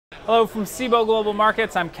Hello from Cboe Global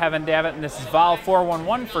Markets. I'm Kevin Davitt, and this is Vol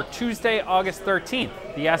 411 for Tuesday, August 13th.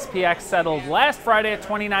 The SPX settled last Friday at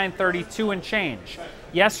 29.32 and change.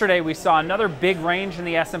 Yesterday, we saw another big range in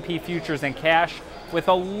the S&P futures and cash with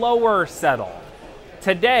a lower settle.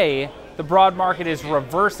 Today, the broad market is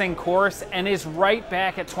reversing course and is right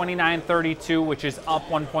back at 29.32, which is up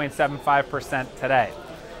 1.75% today.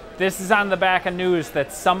 This is on the back of news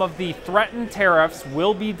that some of the threatened tariffs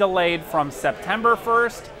will be delayed from September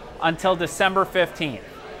 1st until December 15th.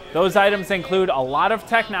 Those items include a lot of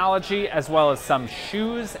technology as well as some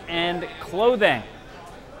shoes and clothing.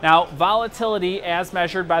 Now, volatility as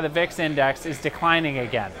measured by the VIX index is declining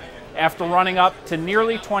again. After running up to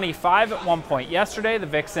nearly 25 at one point yesterday, the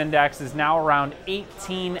VIX index is now around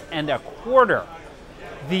 18.25.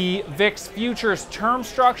 The VIX futures term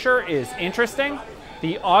structure is interesting.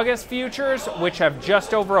 The August futures, which have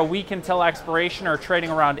just over a week until expiration, are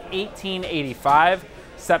trading around 18.85.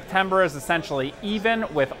 September is essentially even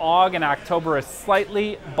with Aug, and October is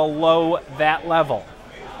slightly below that level.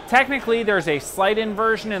 Technically, there's a slight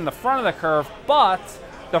inversion in the front of the curve, but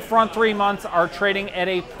the front 3 months are trading at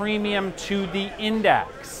a premium to the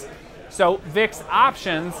index. So VIX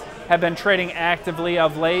options have been trading actively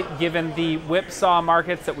of late given the whipsaw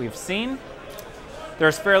markets that we've seen.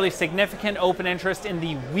 There's fairly significant open interest in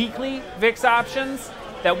the weekly VIX options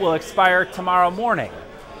that will expire tomorrow morning.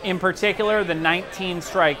 In particular, the 19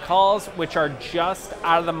 strike calls, which are just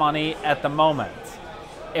out of the money at the moment.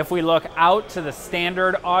 If we look out to the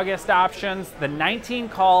standard August options, the 19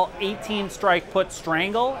 call, 18 strike put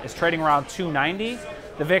strangle is trading around 290.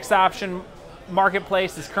 The VIX option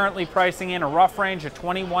marketplace is currently pricing in a rough range of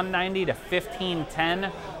 2190 to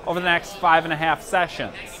 1510 over the next 5.5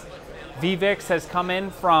 sessions. VVIX has come in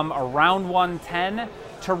from around 110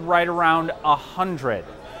 to right around 100.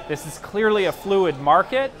 This is clearly a fluid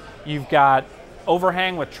market. You've got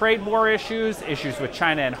overhang with trade war issues with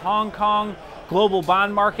China and Hong Kong, global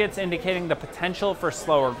bond markets indicating the potential for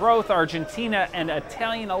slower growth, Argentina and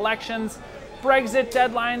Italian elections, Brexit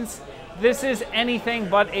deadlines. This is anything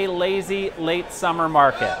but a lazy late summer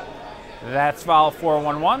market. That's Vol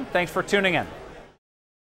 411. Thanks for tuning in.